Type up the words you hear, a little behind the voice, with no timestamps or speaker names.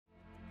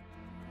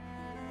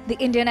The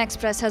Indian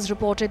Express has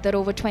reported that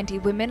over 20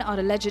 women are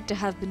alleged to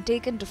have been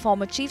taken to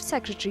former Chief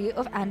Secretary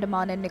of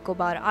Andaman and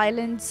Nicobar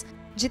Islands,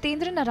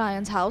 Jitendra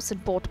Narain's house in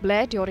Port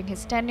Blair during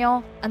his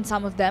tenure, and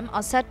some of them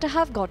are said to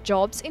have got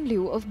jobs in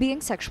lieu of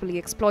being sexually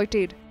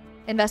exploited.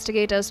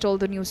 Investigators told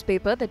the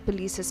newspaper that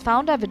police has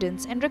found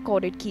evidence and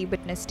recorded key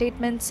witness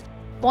statements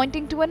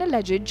pointing to an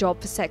alleged job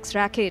for sex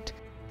racket.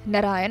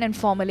 Narain and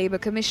former Labour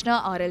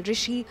Commissioner R.L.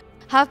 Rishi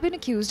have been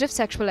accused of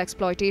sexual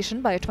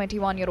exploitation by a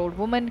 21-year-old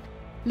woman,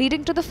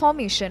 leading to the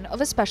formation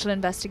of a special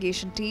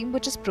investigation team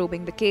which is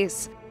probing the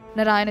case.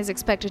 Narain is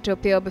expected to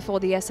appear before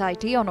the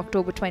SIT on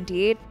October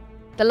 28,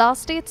 the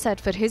last date set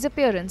for his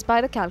appearance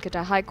by the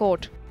Calcutta High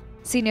Court.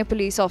 Senior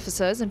police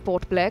officers in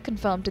Port Blair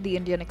confirmed to the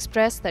Indian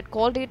Express that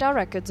call data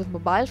records of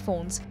mobile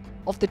phones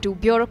of the two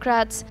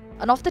bureaucrats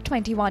and of the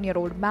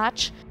 21-year-old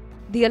match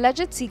the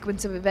alleged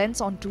sequence of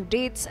events on two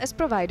dates as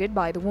provided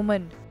by the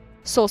woman.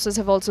 Sources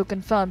have also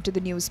confirmed to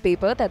the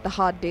newspaper that the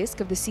hard disk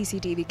of the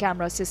CCTV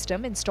camera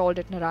system installed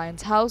at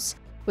Narain's house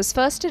was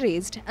first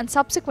erased and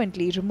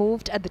subsequently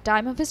removed at the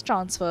time of his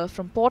transfer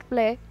from Port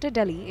Blair to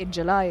Delhi in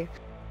July.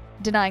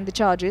 Denying the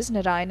charges,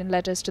 Narain, in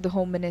letters to the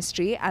Home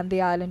Ministry and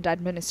the island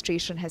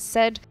administration, has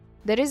said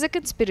there is a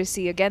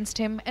conspiracy against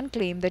him and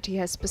claimed that he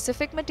has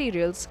specific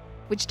materials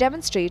which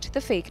demonstrate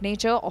the fake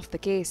nature of the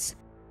case.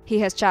 He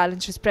has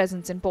challenged his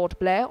presence in Port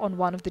Blair on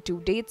one of the two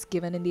dates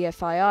given in the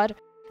FIR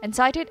and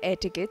cited air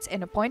tickets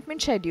and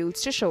appointment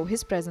schedules to show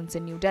his presence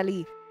in New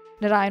Delhi.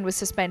 Narain was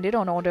suspended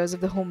on orders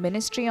of the Home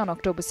Ministry on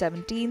October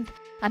 17th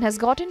and has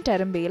got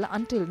interim bail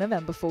until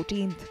November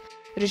 14th.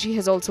 Rishi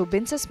has also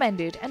been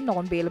suspended and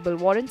non-bailable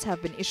warrants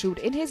have been issued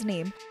in his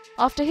name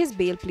after his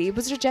bail plea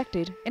was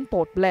rejected in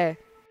Port Blair.